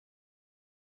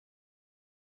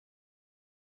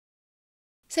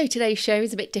So today's show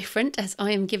is a bit different as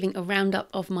I am giving a roundup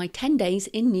of my 10 days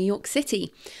in New York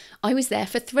City. I was there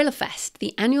for Thrillerfest,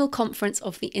 the annual conference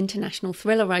of the international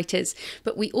thriller writers,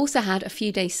 but we also had a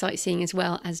few days sightseeing as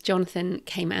well as Jonathan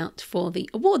came out for the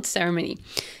awards ceremony.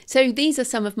 So these are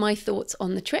some of my thoughts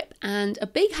on the trip, and a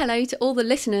big hello to all the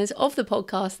listeners of the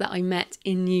podcast that I met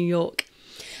in New York.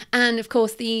 And of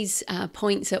course, these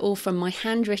points are all from my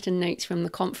handwritten notes from the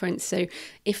conference. So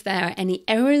if there are any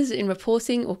errors in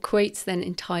reporting or quotes, then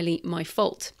entirely my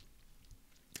fault.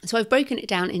 So I've broken it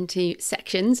down into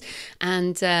sections,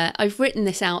 and I've written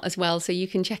this out as well. So you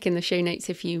can check in the show notes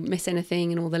if you miss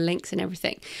anything and all the links and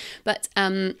everything. But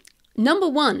number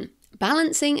one,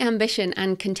 balancing ambition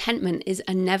and contentment is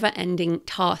a never-ending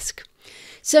task.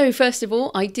 So first of all,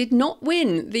 I did not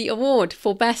win the award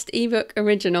for Best Ebook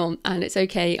Original, and it's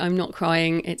okay, I'm not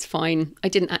crying, it's fine. I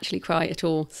didn't actually cry at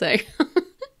all, so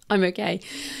I'm okay.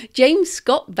 James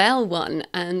Scott Bell won,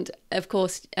 and of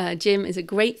course, Jim is a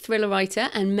great thriller writer,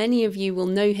 and many of you will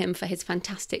know him for his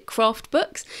fantastic craft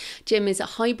books. Jim is a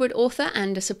hybrid author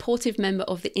and a supportive member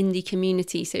of the indie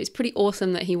community, so it's pretty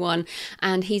awesome that he won.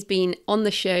 And he's been on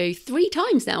the show 3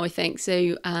 times now, I think.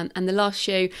 So, and the last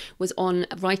show was on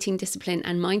writing discipline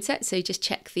and mindset. So just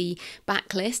check the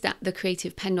backlist at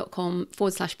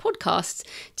thecreativepenn.com/podcasts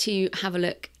to have a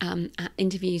look at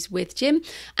interviews with Jim.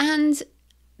 And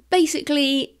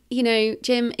basically, you know,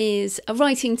 Jim is a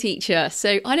writing teacher,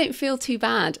 so I don't feel too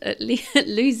bad at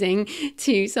losing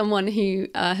to someone who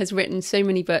has written so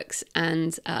many books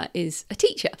and is a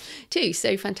teacher too.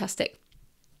 So fantastic.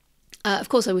 Of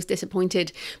course, I was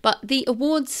disappointed, but the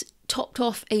awards topped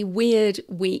off a weird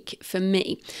week for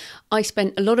me. I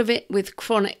spent a lot of it with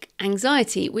chronic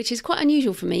anxiety, which is quite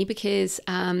unusual for me because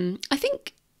I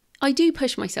think I do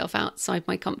push myself outside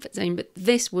my comfort zone, but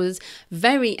this was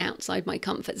very outside my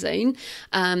comfort zone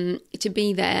to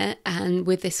be there and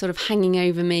with this sort of hanging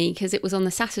over me because it was on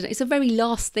the Saturday. It's the very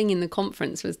last thing in the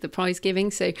conference was the prize giving.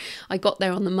 So I got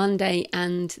there on the Monday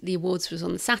and the awards was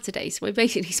on the Saturday. So I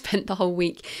basically spent the whole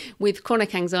week with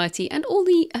chronic anxiety and all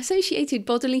the associated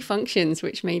bodily functions,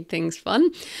 which made things fun.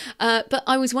 But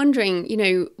I was wondering, you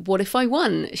know, what if I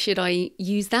won? Should I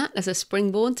use that as a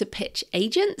springboard to pitch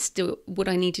agents? Would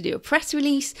I need to do a press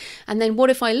release? And then what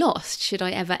if I lost? Should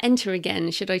I ever enter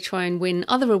again? Should I try and win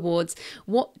other awards?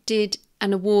 What did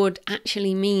an award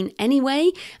actually mean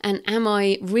anyway? And am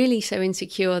I really so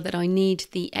insecure that I need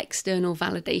the external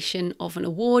validation of an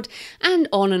award? And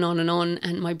on and on and on.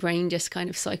 And my brain just kind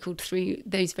of cycled through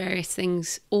those various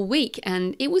things all week.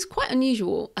 And it was quite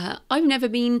unusual. I've never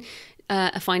been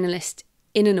a finalist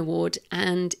in an award,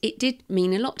 and it did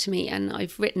mean a lot to me. And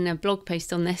I've written a blog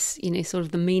post on this, you know, sort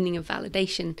of the meaning of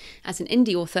validation as an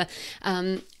indie author.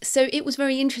 So it was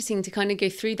very interesting to kind of go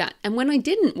through that. And when I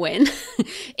didn't win,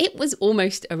 it was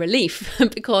almost a relief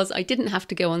because I didn't have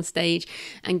to go on stage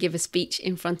and give a speech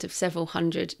in front of several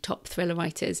hundred top thriller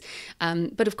writers.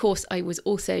 But of course, I was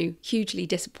also hugely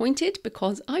disappointed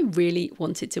because I really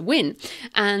wanted to win.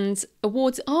 And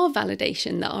awards are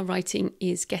validation that our writing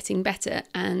is getting better.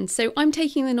 And so I'm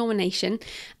taking the nomination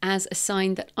as a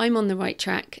sign that I'm on the right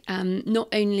track, not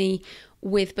only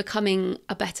with becoming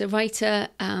a better writer,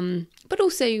 but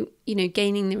also, you know,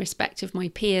 gaining the respect of my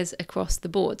peers across the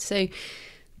board. So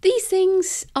these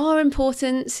things are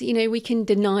important. You know, we can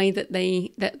deny that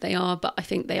they are, but I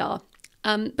think they are.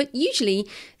 But usually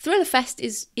Thrillerfest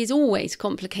is always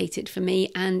complicated for me,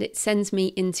 and it sends me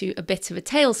into a bit of a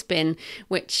tailspin,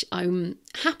 which I'm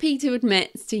happy to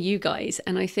admit to you guys.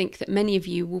 And I think that many of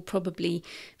you will probably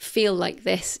feel like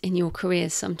this in your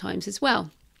careers sometimes as well.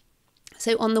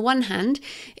 So on the one hand,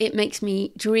 it makes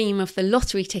me dream of the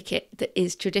lottery ticket that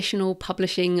is traditional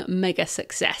publishing mega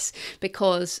success,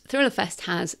 because Thrillerfest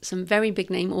has some very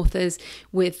big name authors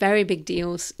with very big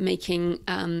deals making,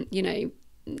 you know,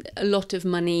 a lot of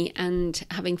money and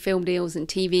having film deals and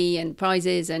TV and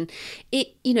prizes, and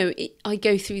I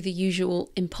go through the usual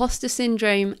imposter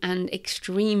syndrome and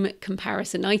extreme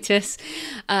comparisonitis,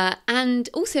 and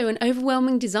also an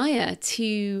overwhelming desire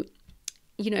to,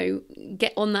 you know,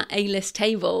 get on that A-list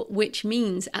table, which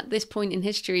means at this point in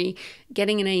history,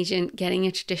 getting an agent, getting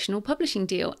a traditional publishing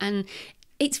deal. And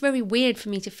it's very weird for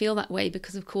me to feel that way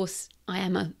because, of course, I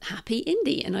am a happy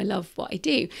indie and I love what I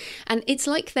do. And it's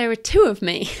like there are two of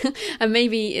me. And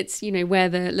maybe it's, you know, where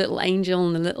the little angel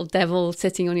and the little devil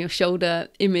sitting on your shoulder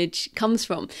image comes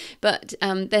from. But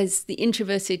there's the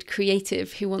introverted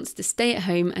creative who wants to stay at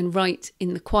home and write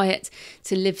in the quiet,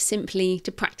 to live simply,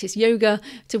 to practice yoga,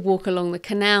 to walk along the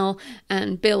canal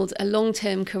and build a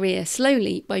long-term career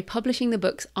slowly by publishing the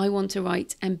books I want to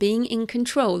write and being in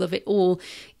control of it all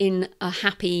in a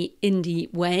happy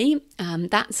indie way.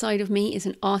 That side of me me is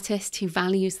an artist who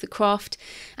values the craft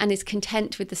and is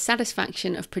content with the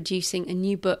satisfaction of producing a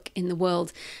new book in the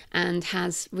world and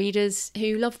has readers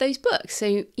who love those books.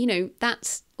 So,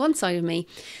 that's one side of me.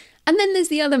 And then there's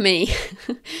the other me,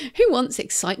 who wants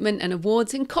excitement and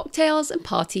awards and cocktails and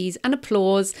parties and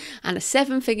applause and a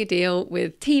 7-figure deal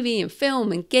with TV and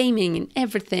film and gaming and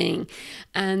everything.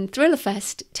 And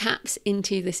Thrillerfest taps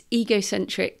into this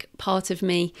egocentric part of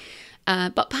me.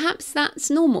 But perhaps that's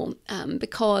normal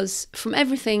because from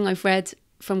everything I've read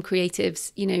from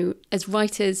creatives, as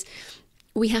writers,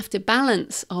 we have to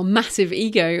balance our massive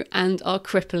ego and our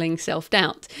crippling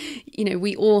self-doubt.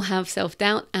 We all have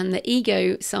self-doubt, and the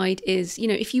ego side is,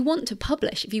 if you want to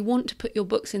publish, if you want to put your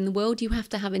books in the world, you have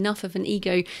to have enough of an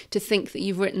ego to think that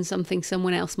you've written something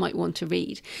someone else might want to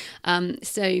read.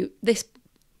 So this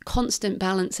constant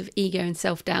balance of ego and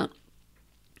self-doubt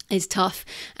is tough,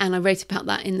 and I wrote about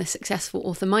that in the Successful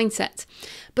Author Mindset.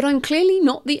 But I'm clearly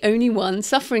not the only one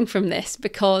suffering from this,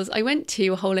 because I went to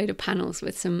a whole load of panels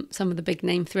with some of the big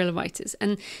name thriller writers,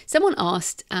 and someone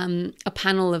asked a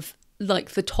panel of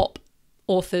like the top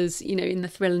authors, in the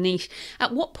thriller niche,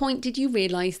 at what point did you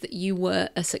realise that you were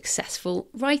a successful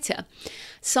writer?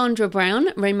 Sandra Brown,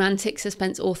 romantic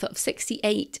suspense author of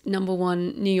 68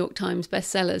 #1 New York Times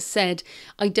bestsellers, said,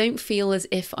 "I don't feel as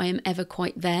if I am ever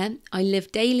quite there. I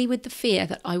live daily with the fear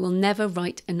that I will never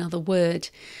write another word."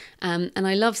 And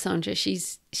I love Sandra.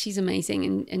 She's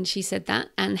amazing. And she said that.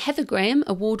 And Heather Graham,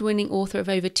 award-winning author of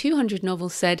over 200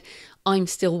 novels, said, "I'm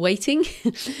still waiting."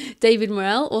 David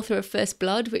Morrell, author of First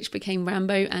Blood, which became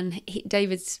Rambo, and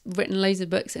David's written loads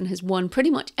of books and has won pretty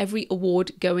much every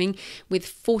award going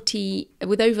with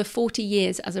over 40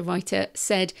 years as a writer,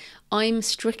 said, "I'm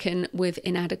stricken with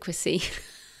inadequacy."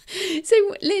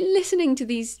 So listening to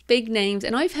these big names,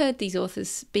 and I've heard these authors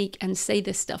speak and say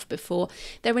this stuff before,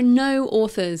 there are no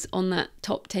authors on that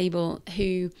top table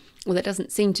who, well, there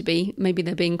doesn't seem to be, maybe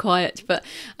they're being quiet, but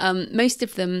most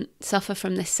of them suffer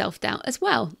from this self-doubt as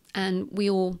well. And we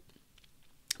all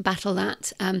battle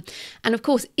that. And of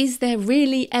course, is there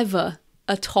really ever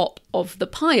a top of the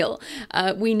pile?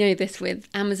 We know this with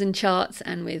Amazon charts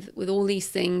and with all these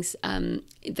things,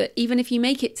 that even if you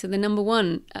make it to the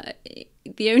 #1,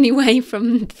 the only way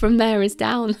from there is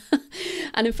down.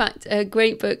 And in fact, a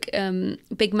great book,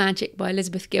 Big Magic by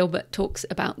Elizabeth Gilbert, talks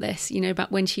about this,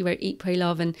 about when she wrote Eat, Pray,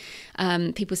 Love,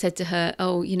 and people said to her,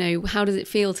 "Oh, how does it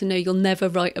feel to know you'll never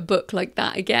write a book like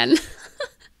that again?"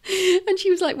 And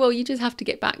she was like, well, you just have to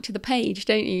get back to the page,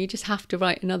 don't you? You just have to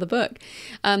write another book.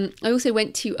 I also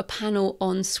went to a panel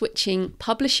on switching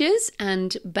publishers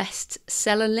and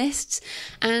bestseller lists.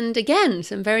 And again,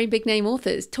 some very big name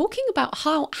authors talking about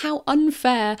how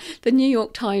unfair the New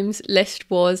York Times list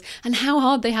was and how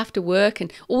hard they have to work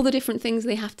and all the different things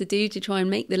they have to do to try and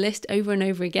make the list over and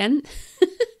over again.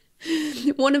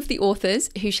 One of the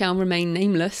authors, who shall remain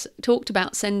nameless, talked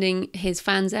about sending his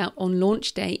fans out on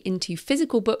launch day into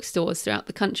physical bookstores throughout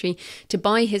the country to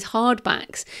buy his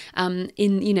hardbacks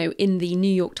in the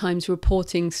New York Times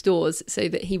reporting stores so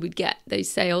that he would get those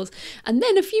sales. And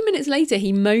then a few minutes later,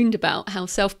 he moaned about how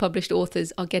self-published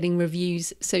authors are getting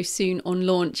reviews so soon on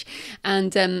launch.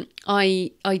 And I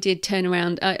did turn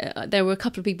around. There were a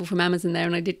couple of people from Amazon there,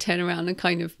 and I did turn around and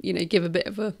kind of, give a bit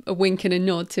of a wink and a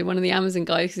nod to one of the Amazon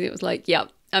guys. It was like, yeah,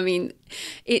 I mean,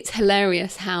 it's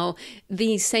hilarious how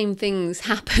these same things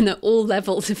happen at all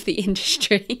levels of the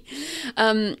industry.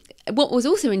 What was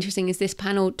also interesting is this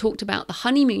panel talked about the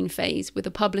honeymoon phase with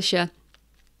a publisher,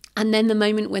 and then the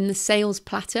moment when the sales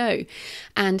plateau,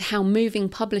 and how moving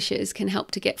publishers can help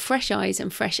to get fresh eyes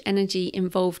and fresh energy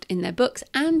involved in their books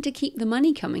and to keep the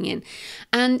money coming in.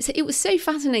 And so it was so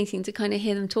fascinating to kind of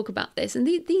hear them talk about this. And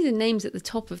these are names at the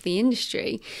top of the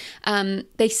industry.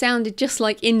 They sounded just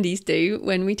like indies do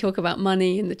when we talk about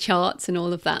money and the charts and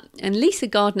all of that. And Lisa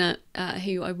Gardner,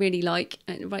 who I really like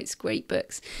and writes great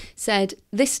books, said,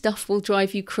 "This stuff will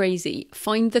drive you crazy.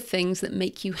 Find the things that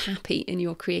make you happy in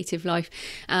your creative life.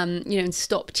 And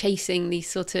stop chasing these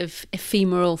sort of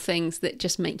ephemeral things that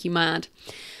just make you mad."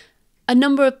 A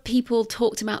number of people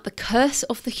talked about the curse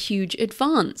of the huge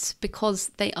advance because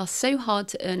they are so hard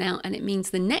to earn out, and it means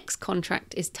the next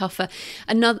contract is tougher.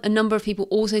 A number of people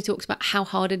also talked about how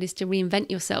hard it is to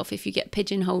reinvent yourself if you get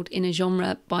pigeonholed in a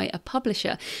genre by a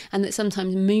publisher, and that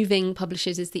sometimes moving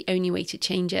publishers is the only way to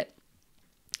change it.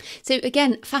 So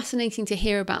again, fascinating to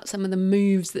hear about some of the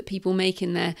moves that people make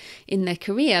in their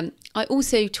career. I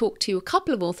also talked to a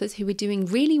couple of authors who were doing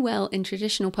really well in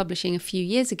traditional publishing a few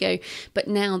years ago, but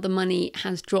now the money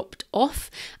has dropped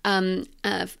off and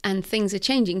things are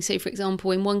changing. So for example,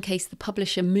 in one case, the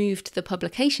publisher moved the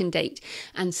publication date,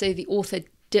 and so the author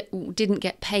didn't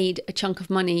get paid a chunk of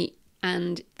money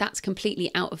and that's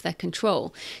completely out of their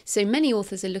control. So many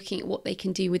authors are looking at what they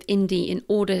can do with indie in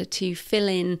order to fill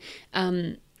in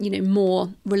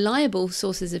more reliable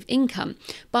sources of income.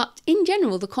 But in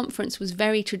general, the conference was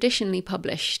very traditionally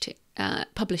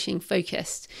publishing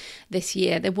focused this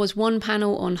year. There was one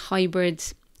panel on hybrid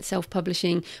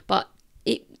self-publishing, but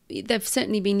there've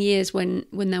certainly been years when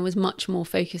there was much more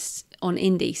focus on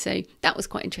indie. So that was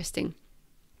quite interesting.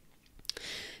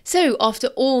 So after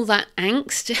all that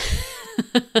angst,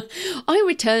 I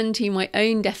returned to my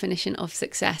own definition of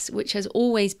success, which has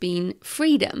always been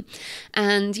freedom.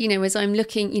 And, as I'm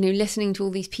looking, listening to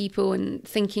all these people and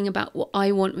thinking about what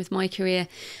I want with my career,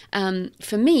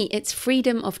 for me, it's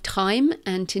freedom of time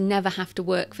and to never have to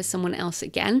work for someone else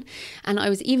again. And I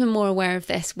was even more aware of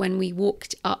this when we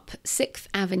walked up 6th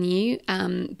Avenue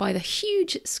by the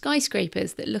huge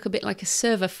skyscrapers that look a bit like a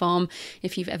server farm,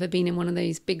 if you've ever been in one of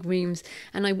those big rooms.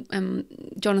 And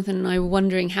Jonathan and I were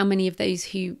wondering how many of those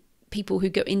people who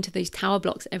go into those tower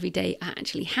blocks every day are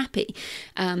actually happy.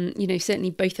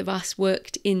 Certainly both of us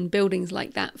worked in buildings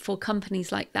like that for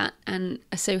companies like that and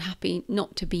are so happy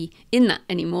not to be in that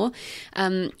anymore.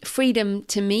 Freedom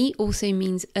to me also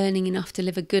means earning enough to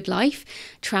live a good life,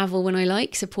 travel when I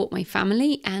like, support my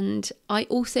family, and I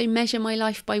also measure my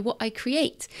life by what I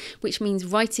create, which means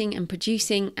writing and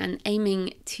producing and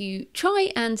aiming to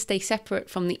try and stay separate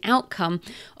from the outcome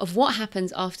of what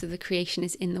happens after the creation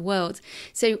is in the world.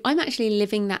 So I'm actually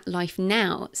living that life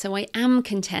now, so I am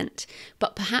content,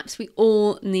 but perhaps we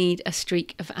all need a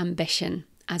streak of ambition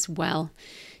as well.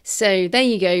 So there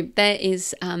you go. There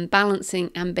is balancing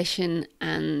ambition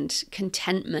and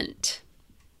contentment.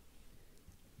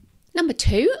 Number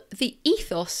 2, the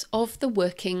ethos of the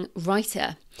working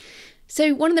writer.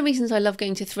 So one of the reasons I love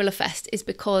going to Thrillerfest is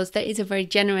because there is a very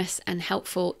generous and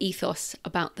helpful ethos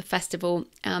about the festival,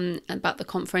 and about the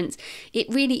conference. It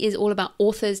really is all about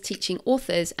authors teaching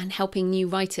authors and helping new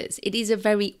writers. It is a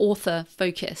very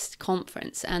author-focused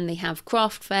conference, and they have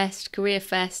Craft Fest, Career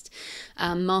Fest,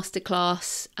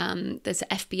 Masterclass, there's an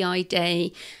FBI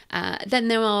Day. Then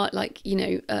there are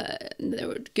there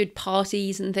are good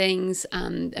parties and things,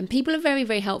 and people are very,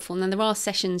 very helpful. And then there are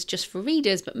sessions just for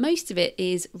readers, but most of it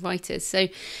is writers. So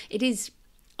it is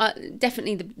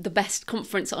definitely the best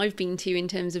conference I've been to in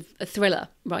terms of a thriller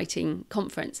writing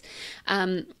conference.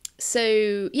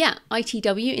 ITW,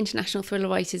 International Thriller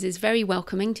Writers, is very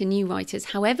welcoming to new writers,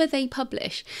 however they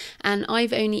publish. And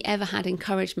I've only ever had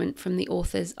encouragement from the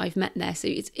authors I've met there. So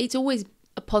it's always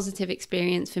a positive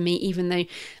experience for me, even though,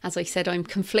 as I said, I'm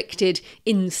conflicted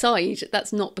inside.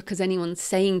 That's not because anyone's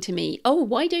saying to me, oh,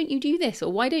 why don't you do this?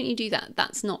 Or why don't you do that?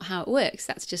 That's not how it works.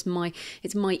 That's just my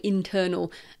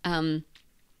internal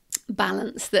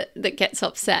balance that gets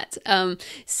upset.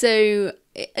 So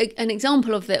an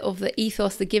example of the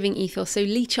ethos, the giving ethos. So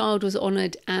Lee Child was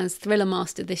honoured as Thriller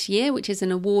Master this year, which is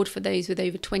an award for those with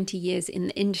over 20 years in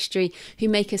the industry who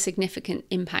make a significant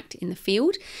impact in the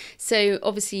field. So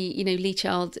obviously, Lee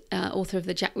Child, author of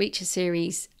the Jack Reacher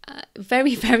series,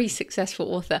 very, very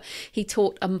successful author. He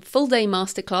taught a full-day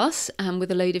masterclass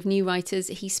with a load of new writers.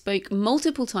 He spoke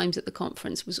multiple times at the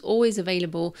conference, was always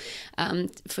available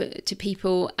to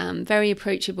people, very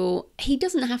approachable. He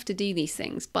doesn't have to do these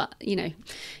things, but,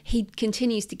 he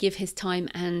continues to give his time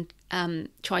and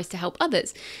tries to help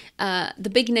others. The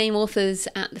big name authors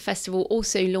at the festival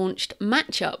also launched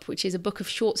Match Up, which is a book of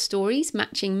short stories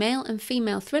matching male and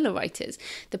female thriller writers,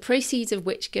 the proceeds of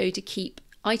which go to keep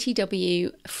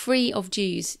ITW free of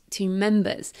dues to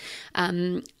members.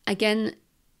 Again,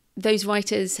 those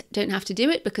writers don't have to do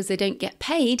it because they don't get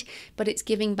paid, but it's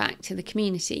giving back to the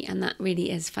community, and that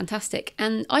really is fantastic.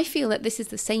 And I feel that this is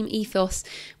the same ethos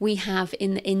we have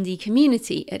in the indie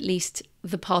community, at least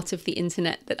the part of the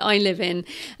internet that I live in,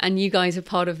 and you guys are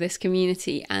part of this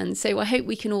community. And so I hope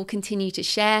we can all continue to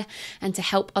share and to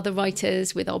help other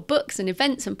writers with our books and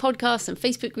events and podcasts and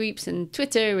Facebook groups and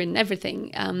Twitter and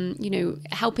everything.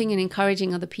 Helping and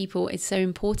encouraging other people is so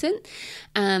important.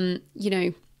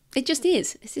 It just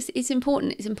is. It's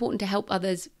important. It's important to help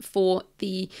others for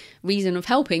the reason of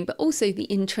helping, but also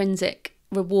the intrinsic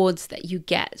rewards that you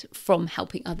get from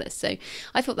helping others. So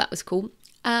I thought that was cool.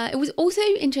 It was also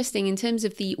interesting in terms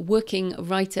of the working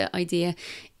writer idea.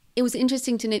 It was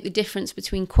interesting to note the difference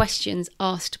between questions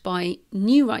asked by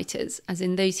new writers, as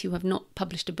in those who have not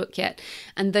published a book yet,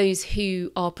 and those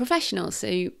who are professionals.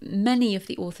 So many of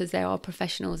the authors there are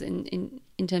professionals in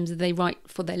in terms of they write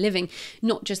for their living,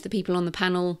 not just the people on the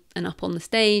panel and up on the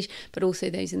stage, but also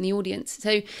those in the audience.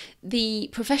 So the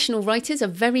professional writers are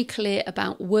very clear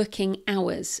about working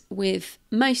hours, with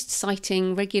most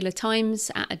citing regular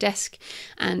times at a desk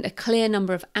and a clear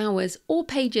number of hours or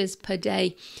pages per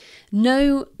day.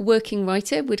 No working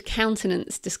writer would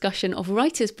countenance discussion of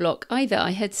writer's block either.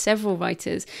 I heard several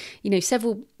writers,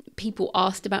 several people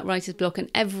asked about writer's block,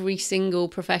 and every single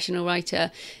professional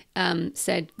writer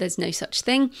said there's no such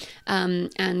thing.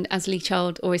 And as Lee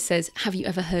Child always says, have you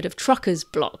ever heard of trucker's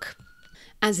block?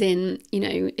 As in,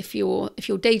 if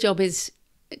your day job is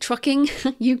trucking,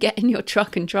 you get in your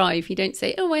truck and drive. You don't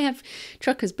say, oh, I have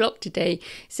trucker's block today.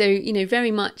 So, very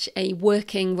much a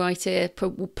working writer,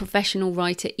 professional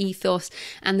writer ethos.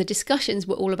 And the discussions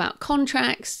were all about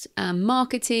contracts,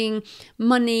 marketing,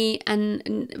 money,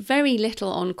 and very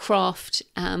little on craft,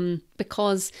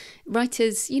 because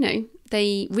writers,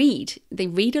 they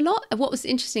read a lot. What was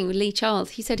interesting with Lee Child,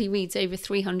 he said he reads over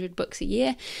 300 books a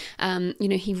year.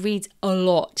 He reads a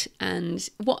lot. And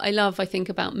what I love, I think,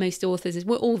 about most authors is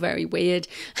we're all very weird.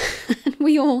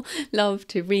 We all love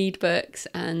to read books,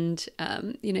 and,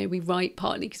 we write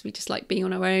partly because we just like being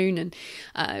on our own. And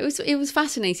it was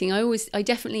fascinating. I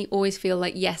definitely always feel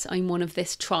like, yes, I'm one of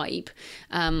this tribe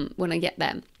when I get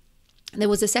there. There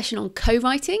was a session on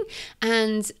co-writing,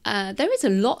 and there is a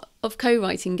lot of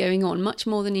co-writing going on, much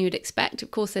more than you would expect.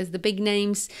 Of course, there's the big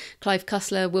names, Clive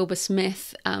Cussler, Wilbur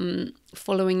Smith,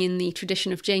 following in the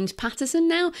tradition of James Patterson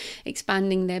now,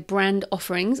 expanding their brand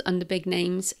offerings under big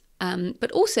names.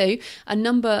 But also a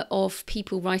number of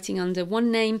people writing under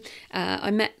one name. I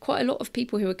met quite a lot of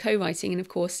people who are co-writing, and of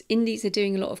course indies are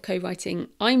doing a lot of co-writing.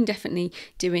 I'm definitely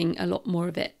doing a lot more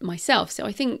of it myself. So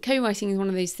I think co-writing is one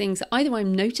of those things that either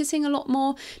I'm noticing a lot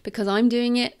more because I'm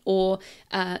doing it, or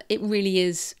it really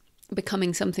is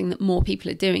becoming something that more people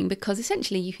are doing, because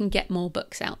essentially you can get more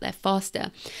books out there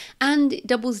faster, and it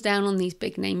doubles down on these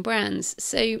big name brands.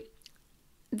 So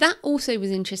that also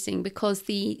was interesting because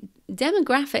the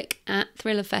demographic at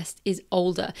Thrillerfest is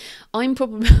older. I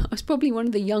was probably one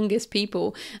of the youngest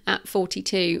people at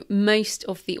 42. Most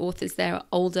of the authors there are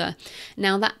older.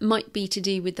 Now, that might be to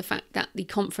do with the fact that the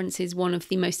conference is one of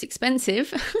the most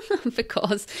expensive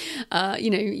because,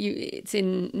 it's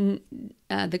in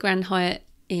the Grand Hyatt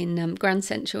in Grand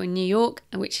Central in New York,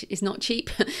 which is not cheap,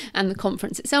 and the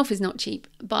conference itself is not cheap.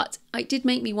 But it did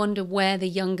make me wonder where the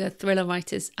younger thriller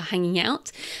writers are hanging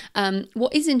out.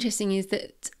 What is interesting is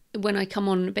that when I come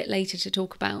on a bit later to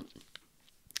talk about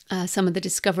some of the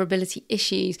discoverability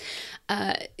issues,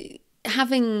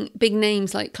 having big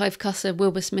names like Clive Cussler,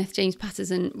 Wilbur Smith, James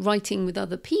Patterson writing with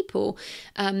other people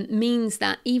means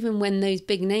that even when those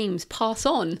big names pass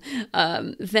on,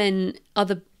 then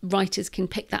other writers can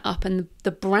pick that up, and the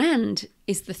brand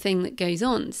is the thing that goes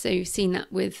on. So you've seen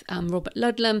that with Robert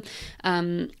Ludlum,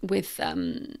 with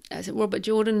Robert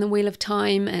Jordan, The Wheel of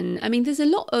Time, and I mean there's a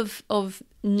lot of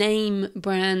name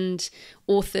brand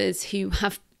authors who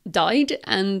have died,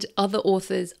 and other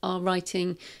authors are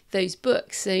writing those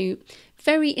books. So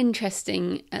very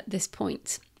interesting at this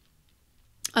point.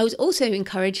 I was also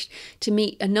encouraged to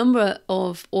meet a number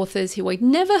of authors who I'd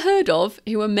never heard of,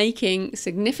 who are making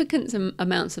significant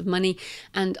amounts of money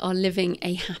and are living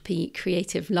a happy,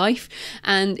 creative life.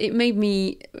 And it made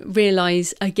me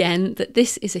realise again that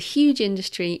this is a huge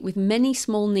industry with many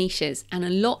small niches and a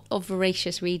lot of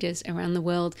voracious readers around the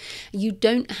world. You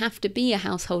don't have to be a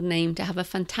household name to have a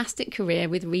fantastic career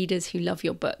with readers who love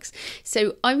your books.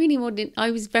 So I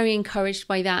was very encouraged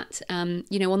by that. On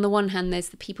the one hand, there's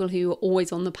the people who are always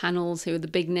on the panels, who are the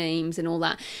big names and all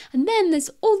that, and then there's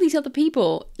all these other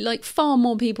people, like far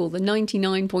more people, the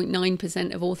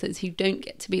 99.9% of authors who don't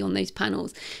get to be on those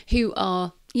panels, who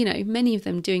are, many of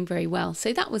them doing very well.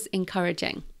 So that was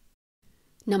encouraging.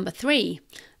 Number 3,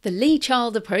 the Lee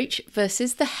Child approach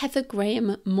versus the Heather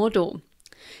Graham model.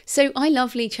 So I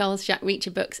love Lee Child's Jack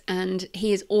Reacher books, and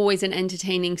he is always an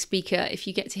entertaining speaker. If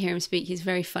you get to hear him speak, he's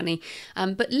very funny.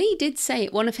 But Lee did say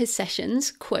at one of his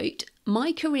sessions, quote,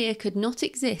 "My career could not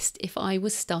exist if I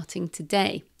was starting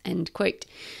today," end quote.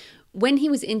 When he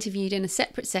was interviewed in a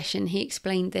separate session, he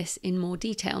explained this in more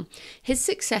detail. His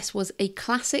success was a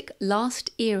classic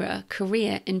last-era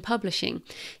career in publishing.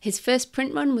 His first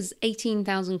print run was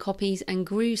 18,000 copies and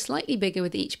grew slightly bigger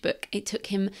with each book. It took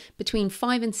him between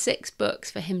 5 and 6 books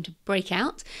for him to break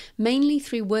out, mainly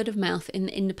through word of mouth in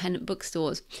the independent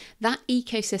bookstores. That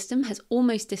ecosystem has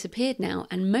almost disappeared now,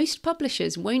 and most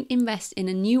publishers won't invest in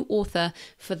a new author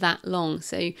for that long.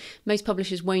 So most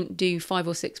publishers won't do 5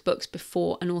 or 6 books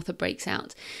before an author breaks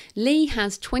out. Lee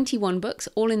has 21 books,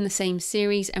 all in the same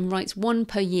series, and writes one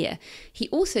per year. He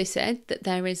also said that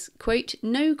there is, quote,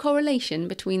 no correlation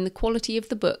between the quality of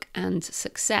the book and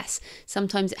success.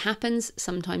 Sometimes it happens,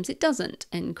 sometimes it doesn't,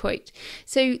 end quote.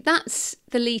 So that's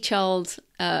the Lee Child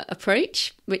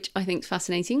approach, which I think is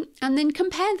fascinating. And then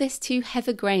compare this to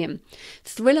Heather Graham,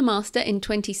 Thriller Master in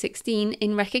 2016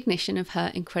 in recognition of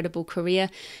her incredible career.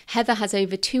 Heather has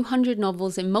over 200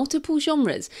 novels in multiple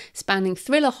genres, spanning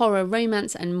thriller, horror,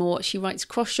 romance and more. She writes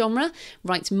cross-genre,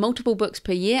 writes multiple books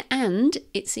per year, and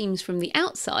it seems from the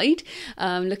outside,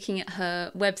 looking at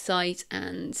her website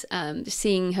and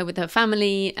seeing her with her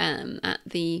family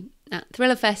at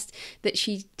Thrillerfest, that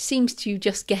she seems to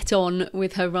just get on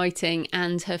with her writing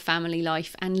and her family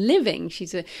life and living.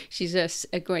 She's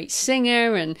a great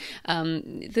singer, and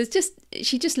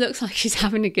she just looks like she's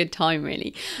having a good time,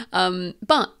 really.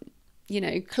 But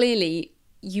clearly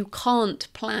you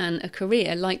can't plan a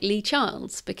career like Lee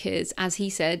Child's, because, as he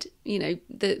said,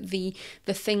 the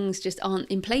things just aren't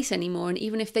in place anymore. And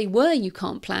even if they were, you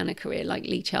can't plan a career like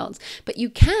Lee Child's, but you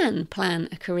can plan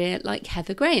a career like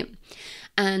Heather Graham.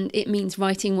 And it means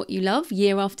writing what you love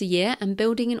year after year and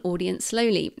building an audience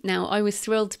slowly. Now, I was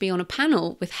thrilled to be on a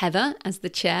panel with Heather as the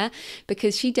chair,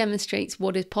 because she demonstrates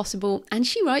what is possible, and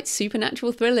she writes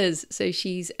supernatural thrillers. So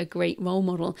she's a great role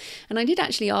model. And I did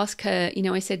actually ask her,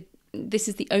 I said, this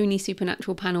is the only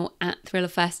supernatural panel at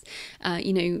Thrillerfest.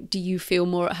 Do you feel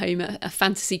more at home at a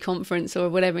fantasy conference or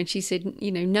whatever? And she said,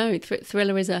 no,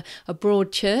 Thriller is a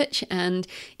broad church. And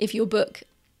if your book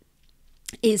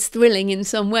is thrilling in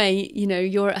some way,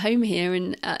 you're at home here.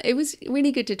 And it was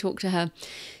really good to talk to her.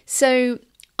 So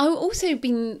I've also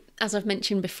been, as I've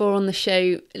mentioned before on the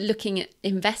show, looking at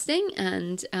investing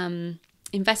and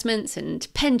investments and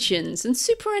pensions and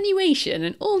superannuation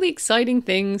and all the exciting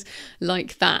things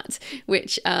like that,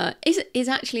 which is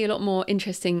actually a lot more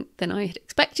interesting than I had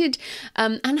expected,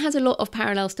 and has a lot of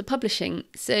parallels to publishing.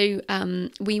 So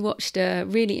we watched a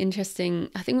really interesting,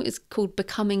 I think it was called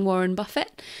Becoming Warren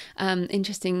Buffett,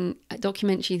 interesting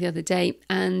documentary the other day,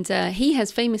 and he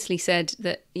has famously said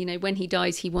that when he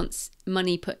dies he wants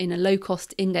money put in a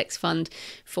low-cost index fund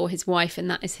for his wife, and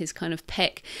that is his kind of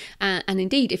pick. And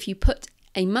indeed, if you put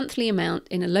a monthly amount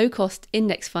in a low-cost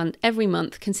index fund every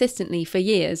month consistently for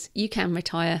years, you can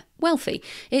retire wealthy.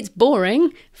 It's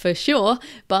boring for sure,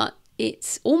 but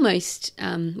it's almost,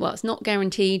 it's not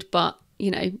guaranteed, but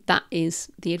that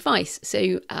is the advice.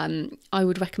 So I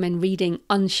would recommend reading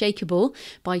Unshakable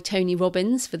by Tony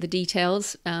Robbins for the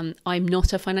details. I'm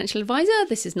not a financial advisor.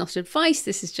 This is not advice.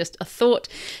 This is just a thought.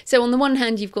 So on the one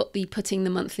hand, you've got the putting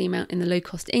the monthly amount in the low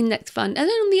cost index fund. And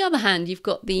then on the other hand, you've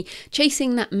got the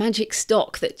chasing that magic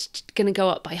stock that's going to go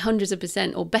up by hundreds of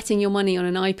 %, or betting your money on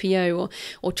an IPO,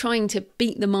 or trying to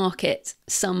beat the market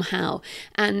somehow.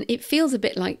 And it feels a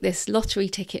bit like this lottery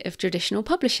ticket of traditional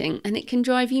publishing, and it can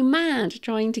drive you mad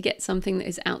trying to get something that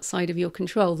is outside of your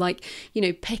control, like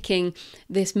picking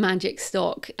this magic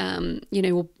stock,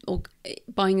 or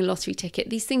buying a lottery ticket.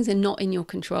 These things are not in your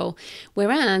control.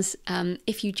 Whereas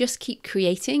if you just keep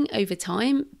creating over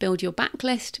time, build your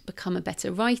backlist, become a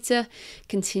better writer,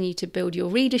 continue to build your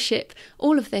readership,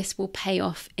 all of this will pay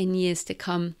off in years to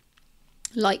come.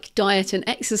 Like diet and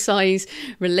exercise,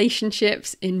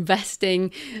 relationships,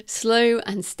 investing, slow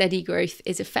and steady growth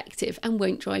is effective and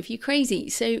won't drive you crazy.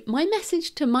 So my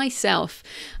message to myself,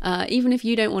 even if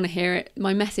you don't want to hear it,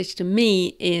 my message to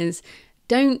me is,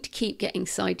 don't keep getting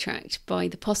sidetracked by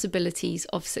the possibilities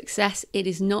of success. It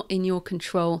is not in your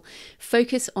control.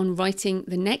 Focus on writing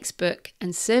the next book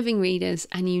and serving readers,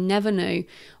 and you never know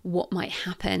what might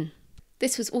happen.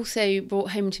 This was also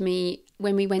brought home to me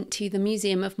when we went to the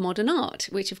Museum of Modern Art,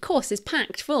 which of course is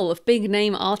packed full of big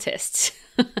name artists.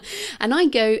 And I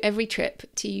go every trip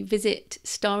to visit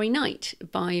Starry Night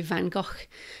by Van Gogh.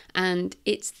 And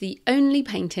it's the only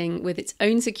painting with its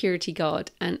own security guard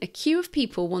and a queue of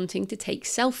people wanting to take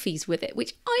selfies with it,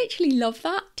 which I actually love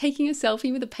that. Taking a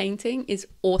selfie with a painting is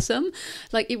awesome.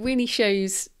 Like, it really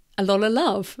shows a lot of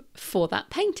love for that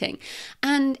painting.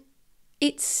 And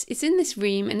it's in this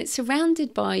room, and it's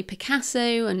surrounded by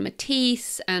Picasso and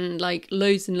Matisse and like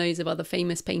loads and loads of other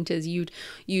famous painters you'd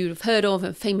have heard of,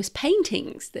 and famous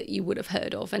paintings that you would have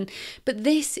heard of. But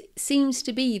this seems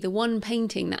to be the one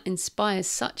painting that inspires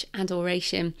such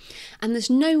adoration. And there's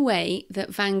no way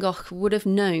that Van Gogh would have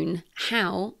known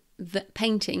how that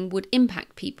painting would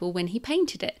impact people when he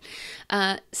painted it.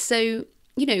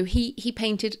 He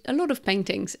painted a lot of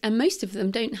paintings, and most of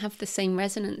them don't have the same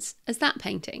resonance as that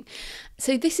painting.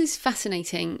 So this is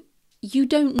fascinating. You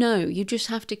don't know, you just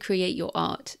have to create your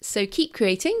art. So keep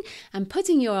creating and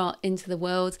putting your art into the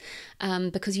world,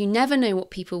 because you never know what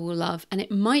people will love, and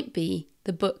it might be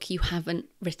the book you haven't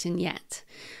written yet.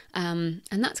 And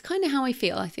that's kind of how I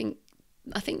feel. I think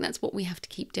that's what we have to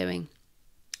keep doing.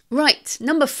 Right,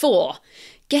 number 4,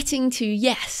 getting to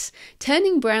yes,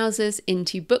 turning browsers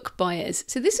into book buyers.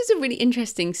 So this was a really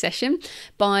interesting session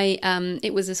by,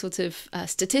 it was a sort of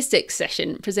statistics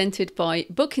session presented by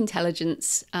Book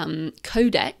Intelligence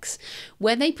Codex,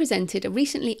 where they presented a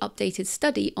recently updated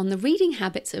study on the reading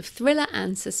habits of thriller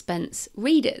and suspense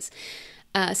readers.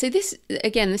 So this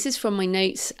is from my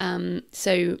notes.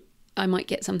 So I might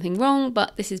get something wrong,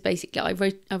 but this is basically, I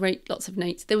wrote lots of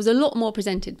notes. There was a lot more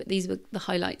presented, but these were the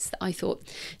highlights that I thought.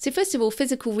 So first of all,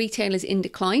 physical retail is in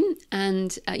decline,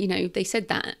 and they said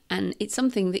that, and it's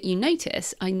something that you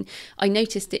notice. I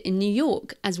noticed it in New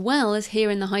York as well as here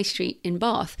in the high street in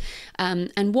Bath.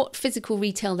 And what physical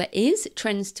retail there is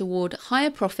trends toward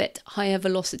higher profit, higher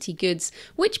velocity goods,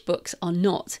 which books are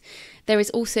not. There is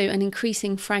also an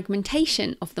increasing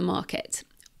fragmentation of the market.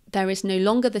 There is no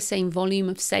longer the same volume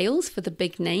of sales for the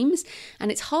big names,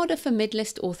 and it's harder for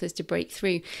mid-list authors to break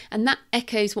through. And that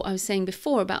echoes what I was saying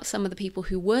before about some of the people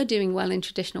who were doing well in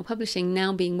traditional publishing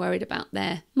now being worried about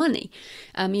their money.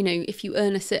 If you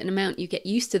earn a certain amount, you get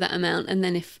used to that amount, and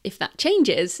then if that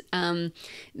changes,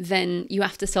 then you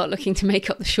have to start looking to make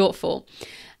up the shortfall.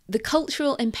 The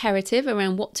cultural imperative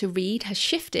around what to read has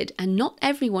shifted, and not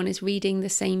everyone is reading the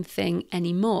same thing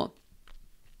anymore.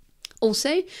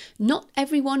 Also, not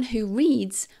everyone who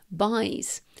reads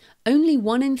buys. Only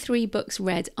 1 in 3 books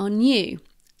read are new,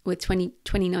 with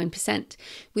 29%,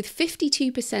 with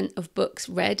 52% of books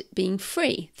read being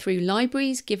free through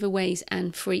libraries, giveaways,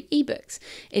 and free ebooks.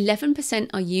 11%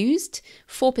 are used,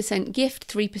 4%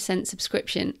 gift, 3%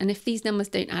 subscription. And if these numbers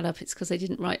don't add up, it's because I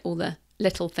didn't write all the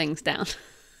little things down.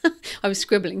 I was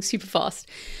scribbling super fast.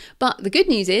 But the good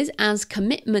news is, as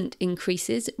commitment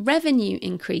increases, revenue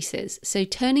increases. So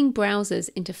turning browsers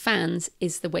into fans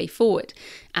is the way forward,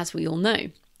 as we all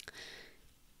know.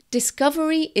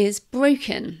 Discovery is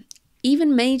broken.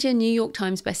 Even major New York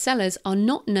Times bestsellers are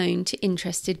not known to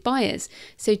interested buyers.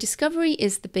 So discovery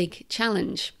is the big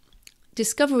challenge.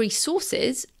 Discovery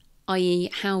sources, i.e.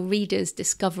 how readers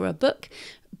discover a book,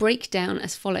 break down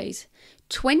as follows.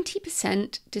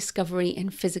 20% discovery in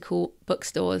physical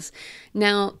bookstores.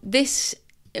 Now, there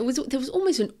was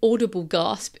almost an audible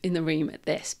gasp in the room at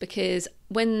this, because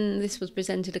when this was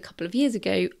presented a couple of years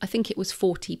ago, I think it was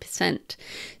 40%.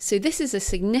 So this is a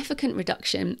significant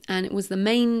reduction, and it was the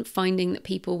main finding that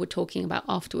people were talking about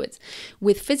afterwards.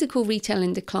 With physical retail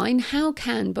in decline, how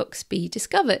can books be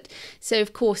discovered? So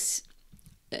of course,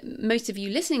 most of you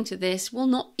listening to this will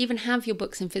not even have your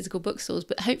books in physical bookstores,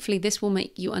 but hopefully this will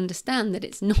make you understand that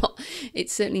it's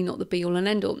certainly not the be all and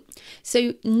end all.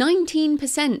 So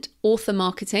 19% author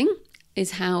marketing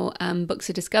is how books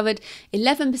are discovered,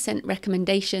 11%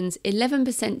 recommendations,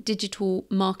 11% digital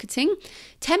marketing,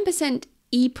 10%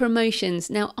 e-promotions.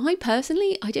 Now, I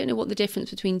don't know what the difference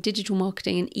between digital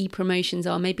marketing and e-promotions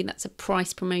are. Maybe that's a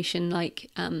price promotion like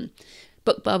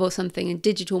BookBub or something, and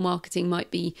digital marketing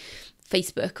might be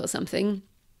Facebook or something.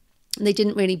 They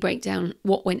didn't really break down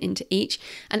what went into each.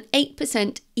 And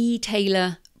 8%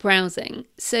 e-tailer browsing.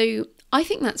 So I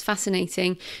think that's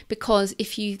fascinating, because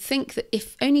if you think that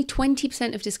if only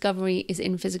 20% of discovery is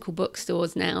in physical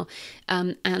bookstores now,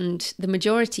 and the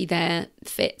majority there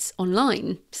fits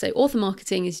online, so author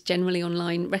marketing is generally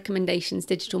online, recommendations,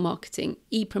 digital marketing,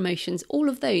 e-promotions, all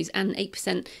of those, and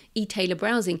 8% e-tailer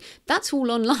browsing, that's all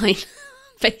online.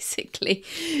 Basically.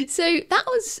 So that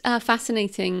was a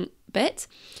fascinating bit.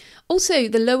 Also,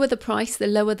 the lower the price, the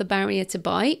lower the barrier to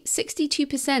buy.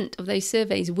 62% of those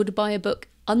surveys would buy a book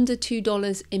under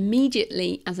 $2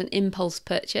 immediately as an impulse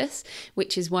purchase,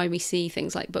 which is why we see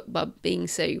things like BookBub being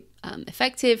so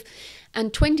effective.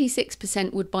 And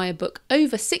 26% would buy a book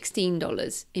over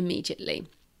 $16 immediately.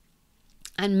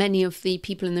 And many of the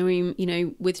people in the room,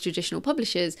 with traditional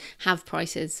publishers have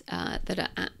prices that are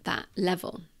at that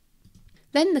level.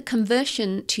 Then the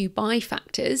conversion to buy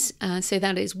factors, so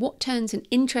that is what turns an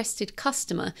interested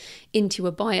customer into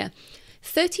a buyer.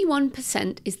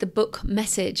 31% is the book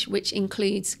message, which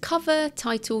includes cover,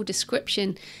 title,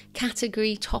 description,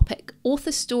 category, topic,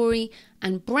 author story,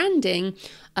 and branding,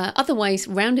 otherwise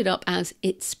rounded up as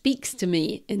 "it speaks to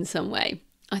me" in some way.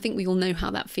 I think we all know how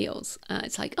that feels.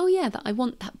 It's like, oh yeah, I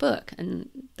want that book, and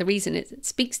the reason is it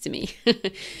speaks to me.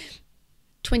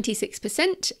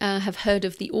 26% have heard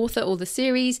of the author or the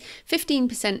series,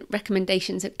 15%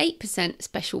 recommendations, and 8%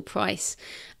 special price.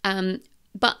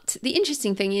 But the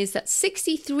interesting thing is that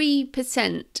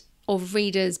 63% of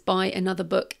readers buy another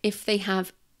book if they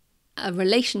have a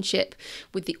relationship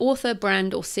with the author,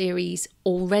 brand or series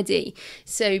already.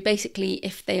 So basically,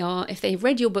 if they've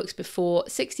read your books before,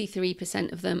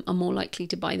 63% of them are more likely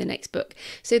to buy the next book.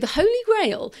 So the holy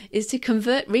grail is to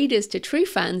convert readers to true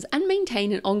fans and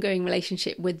maintain an ongoing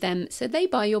relationship with them so they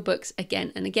buy your books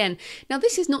again and again. Now,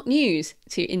 this is not news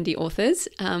to indie authors.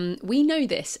 We know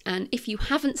this, and if you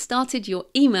haven't started your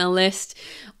email list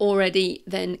already,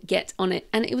 then get on it.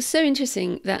 And it was so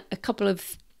interesting that a couple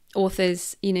of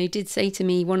authors, did say to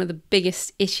me one of the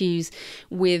biggest issues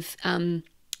with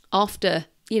after,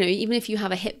 even if you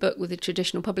have a hit book with a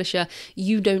traditional publisher,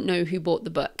 you don't know who bought the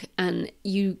book, and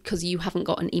because you haven't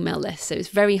got an email list. So it's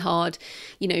very hard.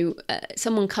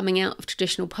 Someone coming out of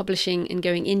traditional publishing and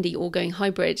going indie or going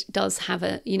hybrid doesn't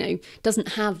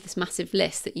have this massive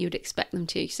list that you would expect them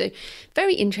to. So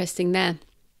very interesting there.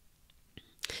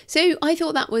 So I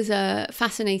thought that was a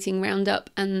fascinating roundup,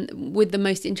 and with the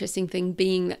most interesting thing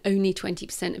being that only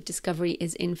 20% of discovery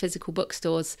is in physical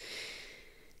bookstores.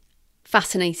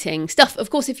 Fascinating stuff. Of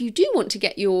course, if you do want to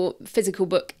get your physical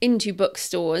book into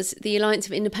bookstores, the Alliance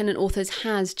of Independent Authors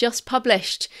has just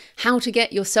published How to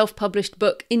Get Your Self-Published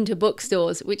Book into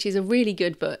Bookstores, which is a really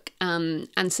good book. And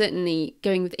certainly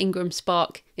going with Ingram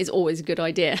Spark is always a good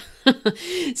idea.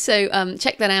 So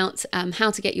check that out.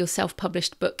 How to Get Your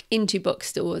Self-Published Book into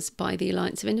Bookstores by the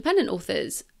Alliance of Independent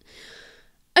Authors.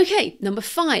 Okay, number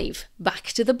 5, back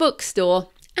to the bookstore.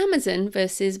 Amazon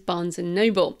versus Barnes &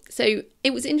 Noble. So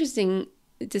it was interesting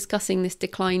discussing this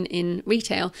decline in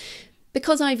retail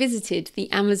because I visited the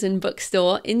Amazon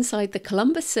bookstore inside the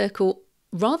Columbus Circle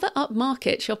rather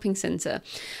upmarket shopping centre.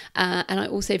 And I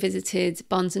also visited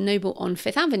Barnes & Noble on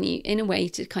Fifth Avenue in a way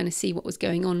to kind of see what was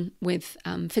going on with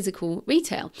physical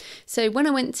retail. So when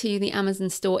I went to the Amazon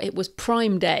store, it was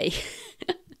Prime Day.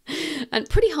 And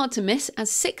pretty hard to miss,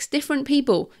 as 6 different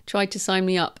people tried to sign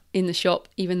me up in the shop,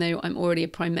 even though I'm already a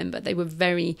Prime member. They were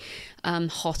very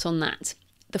hot on that.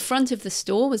 The front of the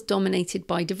store was dominated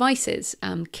by devices,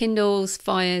 Kindles,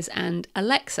 Fires and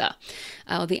Alexa,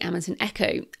 or the Amazon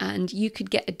Echo. And you could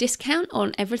get a discount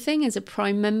on everything as a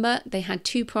Prime member. They had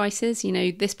 2 prices,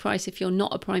 this price if you're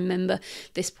not a Prime member,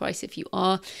 this price if you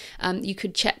are. You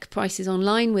could check prices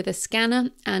online with a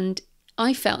scanner, and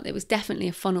I felt it was definitely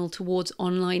a funnel towards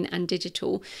online and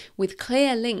digital with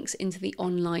clear links into the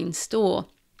online store.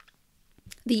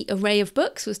 The array of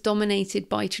books was dominated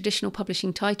by traditional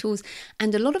publishing titles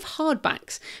and a lot of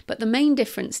hardbacks, but the main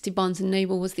difference to Barnes &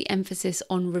 Noble was the emphasis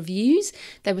on reviews.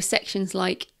 There were sections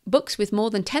like books with more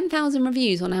than 10,000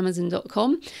 reviews on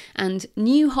Amazon.com and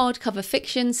new hardcover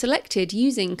fiction selected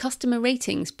using customer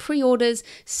ratings, pre-orders,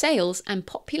 sales and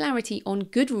popularity on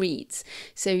Goodreads.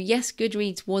 So yes,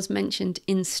 Goodreads was mentioned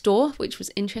in store, which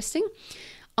was interesting.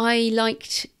 I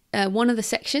liked one of the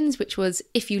sections, which was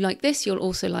if you like this, you'll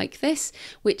also like this,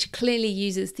 which clearly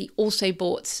uses the also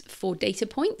boughts for data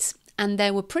points. And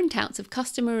there were printouts of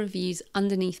customer reviews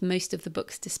underneath most of the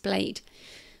books displayed.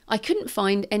 I couldn't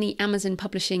find any Amazon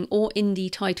publishing or indie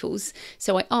titles,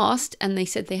 so I asked, and they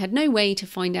said they had no way to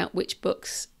find out which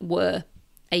books were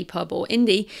APUB or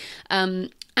indie.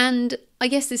 And I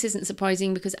guess this isn't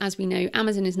surprising because, as we know,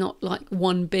 Amazon is not like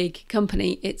one big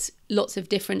company. It's lots of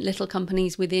different little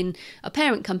companies within a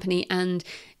parent company, and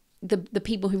the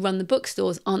people who run the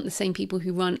bookstores aren't the same people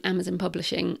who run Amazon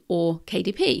Publishing or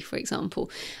KDP, for example.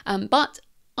 But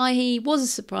I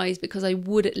was surprised because I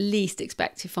would at least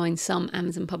expect to find some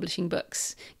Amazon Publishing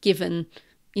books, given,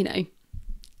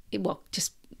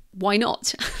 just why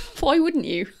not? Why wouldn't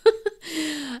you?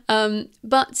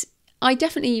 But I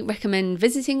definitely recommend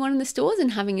visiting one of the stores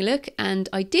and having a look. And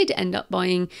I did end up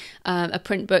buying a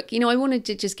print book. I wanted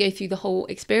to just go through the whole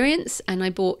experience, and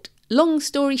I bought Long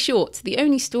Story Short, The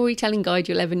Only Storytelling Guide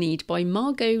You'll Ever Need by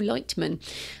Margot Lightman.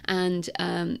 And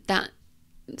that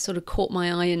sort of caught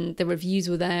my eye, and the reviews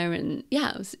were there, and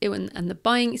and the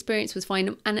buying experience was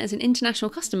fine. And as an international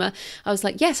customer, I was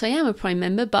like, yes, I am a Prime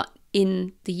member, but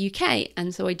in the UK.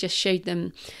 And so I just showed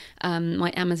them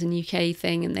my Amazon UK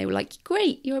thing, and they were like,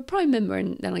 great, you're a Prime member.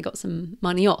 And then I got some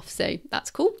money off, so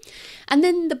that's cool. And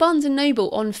then the Barnes & Noble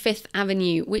on Fifth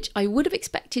Avenue, which I would have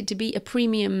expected to be a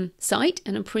premium site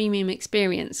and a premium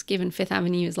experience, given Fifth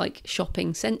Avenue is like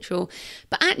shopping central.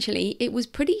 But actually it was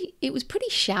pretty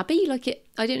shabby.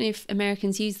 I don't know if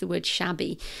Americans use the word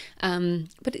shabby,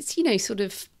 but it's, sort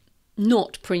of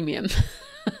not premium.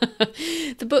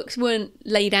 The books weren't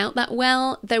laid out that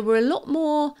well. There were a lot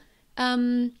more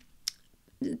the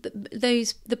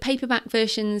paperback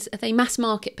versions. They mass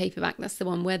market paperback, that's the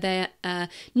one where they're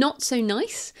not so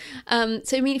nice.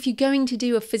 So I mean, if you're going to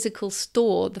do a physical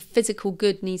store, the physical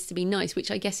good needs to be nice, which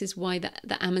I guess is why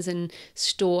the Amazon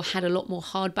store had a lot more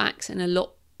hardbacks and a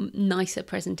lot nicer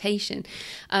presentation.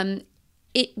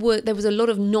 there was a lot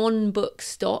of non-book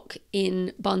stock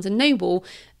in Barnes and Noble,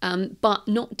 but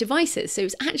not devices. So it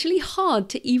was actually hard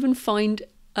to even find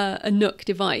a Nook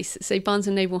device. So Barnes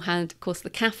and Noble had, of course, the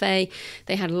cafe.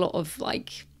 They had a lot of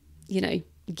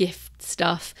gift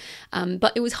stuff,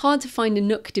 but it was hard to find a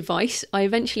Nook device. I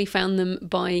eventually found them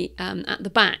at the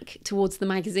back towards the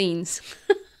magazines.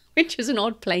 Which was an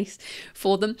odd place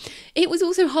for them. It was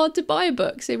also hard to buy a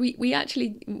book. So we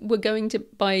actually were going to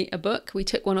buy a book. We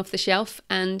took one off the shelf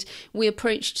and we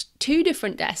approached 2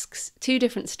 different desks, 2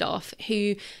 different staff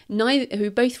who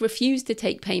both refused to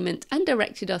take payment and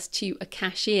directed us to a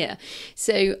cashier.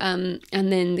 So and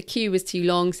then the queue was too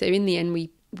long. So in the end,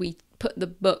 we put the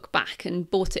book back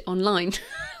and bought it online.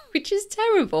 Which is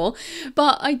terrible.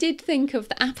 But I did think of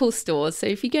the Apple stores. So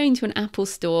if you go into an Apple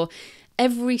store,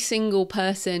 every single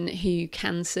person who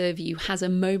can serve you has a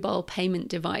mobile payment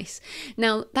device.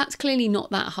 Now, that's clearly not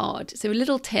that hard. So a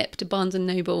little tip to Barnes &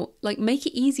 Noble, make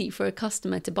it easy for a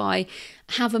customer to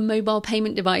have a mobile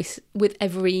payment device with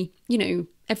every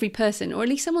person, or at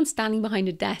least someone standing behind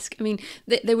a desk. I mean,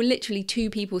 there were literally 2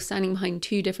 people standing behind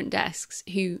 2 different desks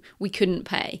who we couldn't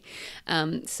pay.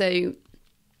 So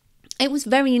it was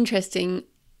very interesting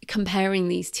comparing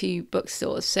these 2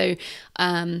 bookstores. So,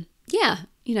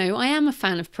 I am a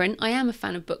fan of print. I am a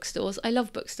fan of bookstores. I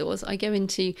love bookstores. I go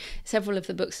into several of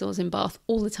the bookstores in Bath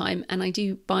all the time, and I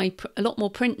do buy a lot more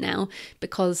print now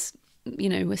because,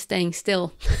 we're staying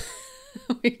still.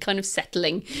 We're kind of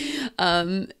settling.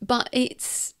 But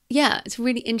it's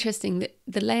really interesting that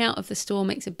the layout of the store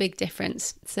makes a big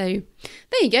difference. So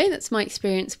there you go. That's my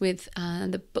experience with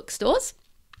the bookstores.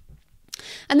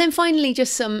 And then finally,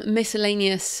 just some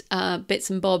miscellaneous bits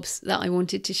and bobs that I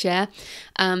wanted to share.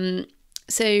 On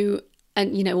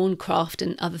craft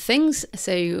and other things.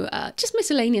 So just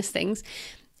miscellaneous things.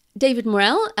 David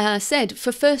Morrell said,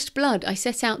 for First Blood, I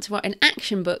set out to write an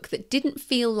action book that didn't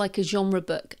feel like a genre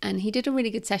book. And he did a really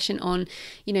good session on,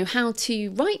 how to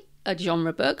write a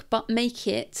genre book, but make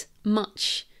it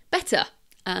much better.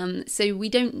 So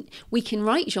we can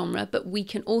write genre, but we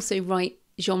can also write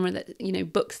genre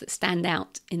that books that stand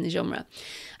out in the genre.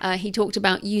 He talked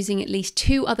about using at least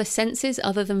 2 other senses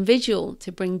other than visual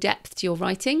to bring depth to your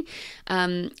writing,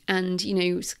 and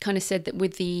kind of said that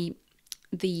with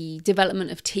the development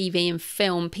of TV and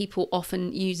film, people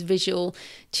often use visual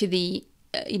to the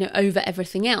over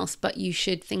everything else, but you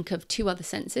should think of 2 other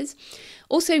senses.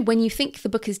 Also, when you think the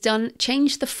book is done,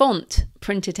 change the font,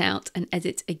 print it out and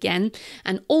edit again.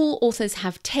 And all authors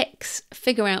have tics.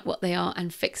 Figure out what they are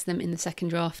and fix them in the second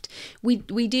draft. We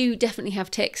do definitely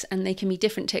have tics, and they can be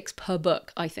different tics per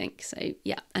book, I think. So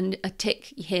yeah, and a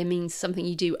tic here means something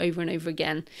you do over and over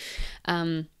again.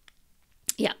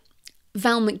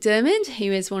 Val McDermid,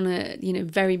 who is one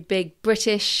very big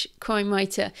British crime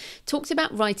writer, talked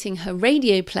about writing her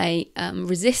radio play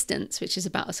Resistance, which is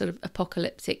about a sort of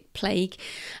apocalyptic plague.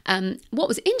 What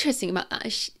was interesting about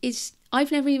that is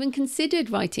I've never even considered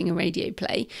writing a radio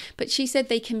play, but she said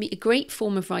they can be a great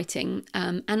form of writing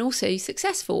and also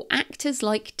successful. Actors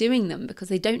like doing them because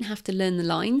they don't have to learn the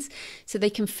lines, so they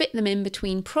can fit them in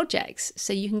between projects,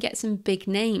 so you can get some big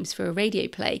names for a radio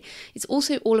play. It's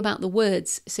also all about the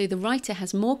words, so the writer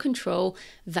has more control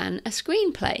than a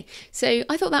screenplay. So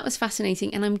I thought that was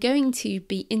fascinating, and I'm going to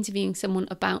be interviewing someone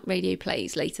about radio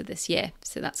plays later this year,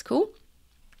 so that's cool.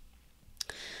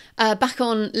 Back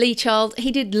on Lee Child,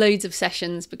 he did loads of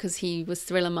sessions because he was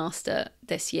Thriller Master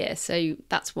this year, so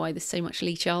that's why there's so much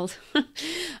Lee Child.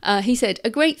 He said, a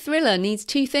great thriller needs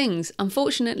 2 things.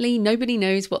 Unfortunately, nobody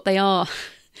knows what they are.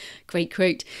 Great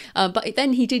quote. But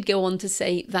then he did go on to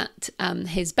say that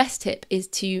his best tip is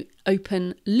to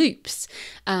open loops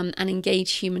and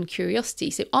engage human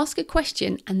curiosity. So ask a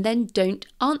question and then don't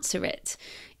answer it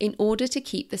in order to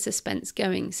keep the suspense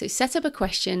going. So set up a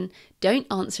question, don't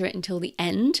answer it until the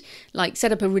end. Like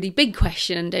set up a really big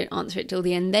question and don't answer it till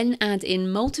the end. Then add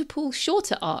in multiple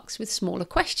shorter arcs with smaller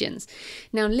questions.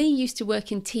 Now, Lee used to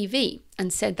work in TV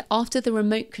and said that after the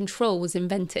remote control was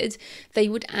invented, they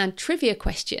would add trivia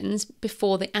questions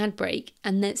before the ad break,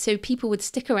 and then so people would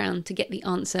stick around to get the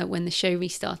answer when the show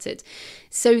restarted,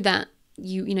 so that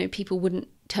people wouldn't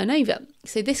turn over.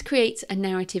 So this creates a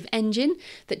narrative engine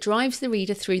that drives the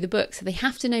reader through the book, so they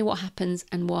have to know what happens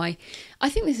and why. I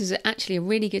think this is actually a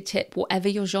really good tip, whatever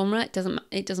your genre. It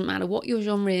doesn't matter what your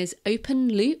genre is. Open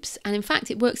loops, and in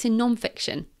fact it works in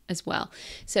non-fiction as well.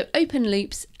 So open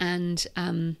loops and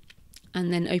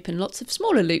then open lots of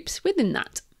smaller loops within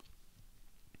that.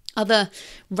 Other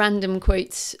random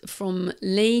quotes from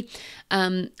Lee.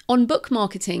 On book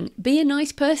marketing, be a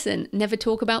nice person, never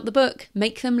talk about the book,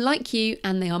 make them like you,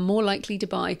 and they are more likely to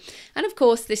buy. And of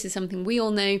course, this is something we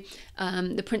all know.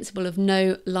 The principle of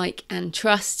know, like, and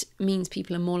trust means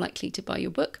people are more likely to buy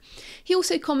your book. He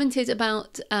also commented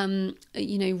about,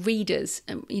 readers.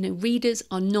 Readers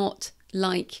are not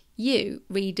like you.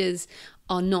 Readers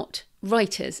are not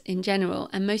writers in general,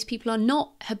 and most people are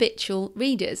not habitual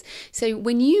readers. So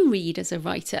when you read as a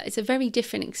writer, it's a very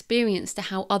different experience to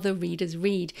how other readers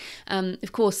read.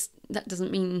 Of course, that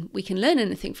doesn't mean we can learn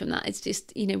anything from that. It's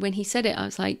just, when he said it, I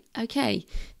was like, okay,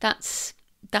 that's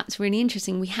really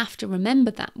interesting. We have to remember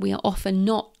that we are often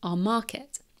not our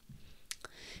market.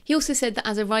 He also said that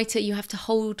as a writer, you have to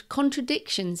hold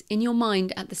contradictions in your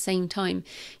mind at the same time.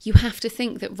 You have to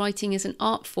think that writing is an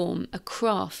art form, a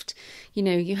craft.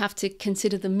 You have to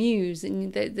consider the muse,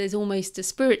 and there's almost a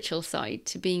spiritual side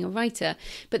to being a writer.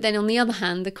 But then on the other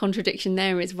hand, the contradiction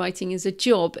there is writing is a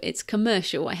job. It's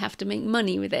commercial. I have to make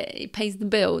money with it. It pays the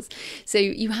bills. So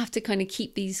you have to kind of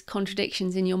keep these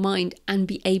contradictions in your mind and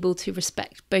be able to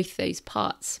respect both those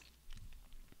parts.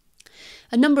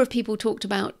 A number of people talked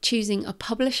about choosing a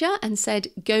publisher and said,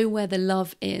 go where the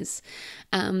love is.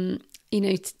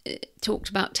 Talked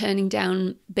about turning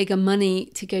down bigger money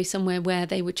to go somewhere where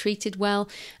they were treated well,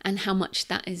 and how much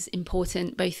that is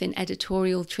important, both in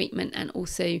editorial treatment and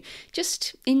also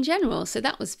just in general. So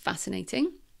that was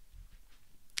fascinating.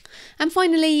 And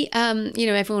finally,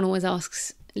 everyone always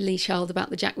asks Lee Child about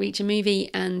the Jack Reacher movie,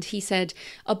 and he said,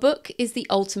 a book is the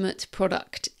ultimate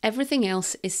product. Everything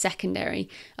else is secondary.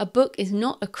 A book is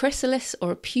not a chrysalis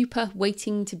or a pupa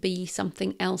waiting to be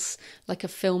something else like a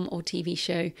film or TV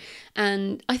show.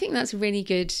 And I think that's a really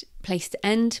good place to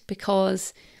end,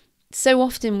 because so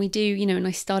often we do, and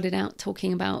I started out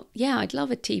talking about, I'd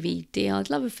love a TV deal, I'd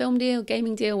love a film deal,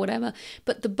 gaming deal, whatever,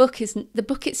 but the book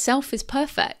itself is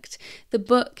perfect. The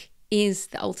book is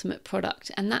the ultimate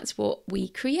product, and that's what we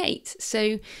create.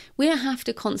 So we don't have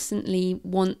to constantly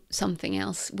want something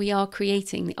else. We are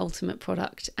creating the ultimate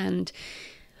product. And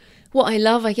what I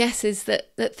love, I guess, is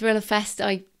that at Thrillerfest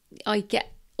I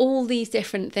get all these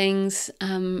different things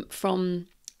from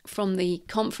the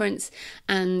conference.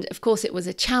 And of course it was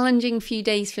a challenging few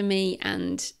days for me,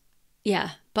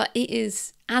 but it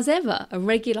is, as ever, a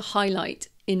regular highlight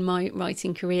in my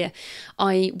writing career.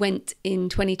 I went in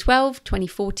 2012,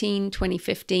 2014,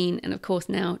 2015, and of course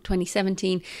now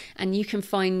 2017. And you can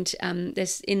find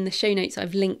this in the show notes.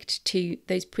 I've linked to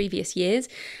those previous years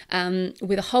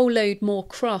with a whole load more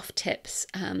craft tips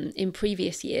in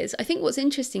previous years. I think what's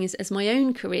interesting is, as my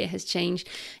own career has changed,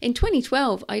 in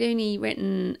 2012 I'd only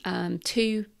written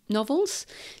 2 novels.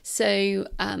 So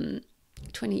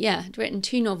I'd written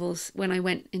 2 novels when I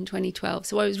went in 2012.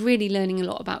 So I was really learning a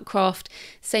lot about craft.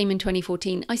 Same in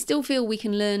 2014. I still feel we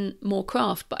can learn more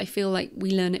craft, but I feel like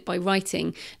we learn it by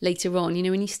writing later on.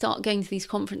 When you start going to these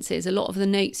conferences, a lot of the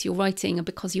notes you're writing are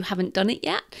because you haven't done it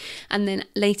yet. And then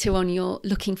later on, you're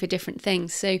looking for different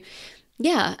things. So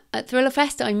at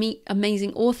Thrillerfest, I meet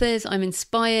amazing authors. I'm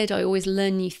inspired. I always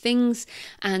learn new things.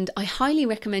 And I highly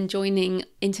recommend joining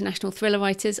International Thriller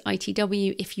Writers,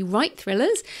 ITW, if you write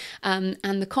thrillers. And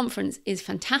the conference is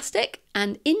fantastic.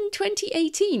 And in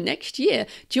 2018, next year,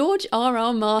 George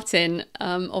R.R. Martin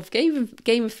of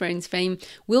Game of Thrones fame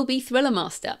will be Thriller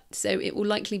Master. So it will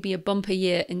likely be a bumper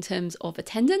year in terms of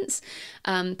attendance.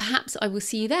 Perhaps I will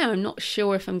see you there. I'm not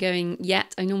sure if I'm going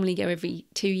yet. I normally go every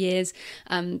 2 years,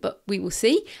 but we will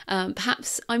see.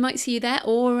 Perhaps I might see you there,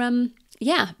 or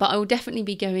but I will definitely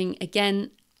be going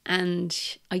again. And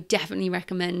I definitely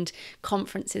recommend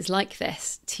conferences like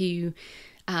this to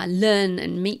learn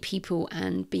and meet people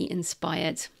and be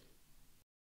inspired.